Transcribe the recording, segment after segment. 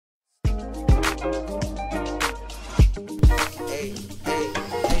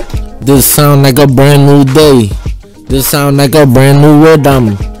This sound like a brand new day. This sound like a brand new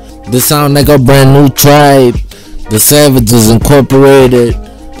rhythm. This sound like a brand new tribe. The Savages Incorporated.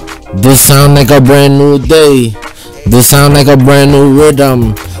 This sound like a brand new day. This sound like a brand new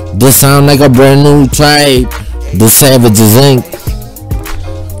rhythm. This sound like a brand new tribe. The Savages Inc.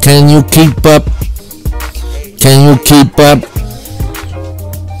 Can you keep up? Can you keep up?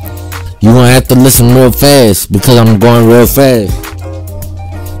 You gonna have to listen real fast because I'm going real fast.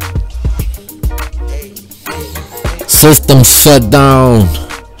 System shut down.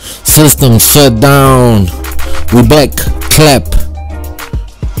 System shut down. We back. Clap.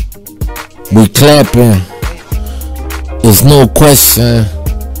 We clapping. It's no question.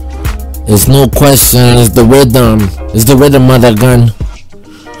 It's no question. It's the rhythm. It's the rhythm of the gun.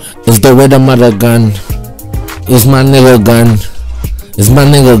 It's the rhythm of the gun. It's my nigga gun. It's my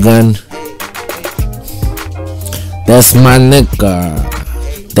nigga gun. That's my nigga.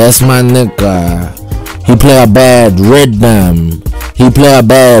 That's my nigga. He play a bad rhythm. He play a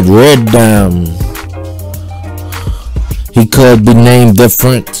bad rhythm. He could be named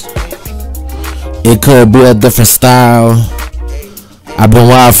different. It could be a different style. I've been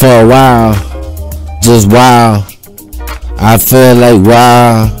wild for a while. Just wild. I feel like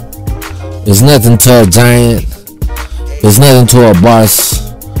wow. It's nothing to a giant. It's nothing to a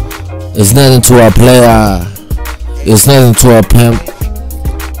boss. It's nothing to a player. It's nothing to a pimp.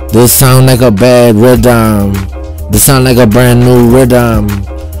 This sound like a bad rhythm. This sound like a brand new rhythm.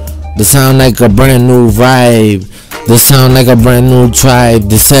 This sound like a brand new vibe. This sound like a brand new tribe.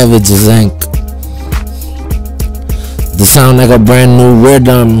 The Savages Inc. This sound like a brand new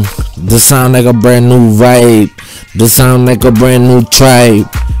rhythm. This sound like a brand new vibe. This sound like a brand new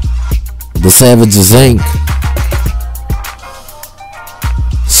tribe. The Savages Inc.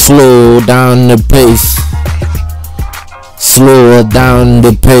 Slow down the pace. Slow down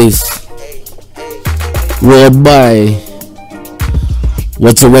the pace. Red boy,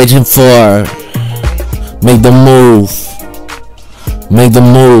 what you waiting for? Make the move. Make the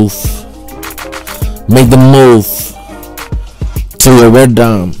move. Make the move to your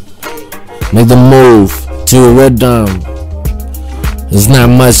rhythm. Make the move to your rhythm. There's not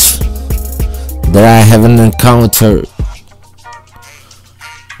much that I haven't encountered.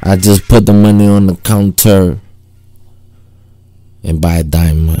 I just put the money on the counter and buy a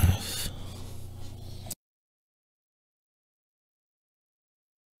diamond.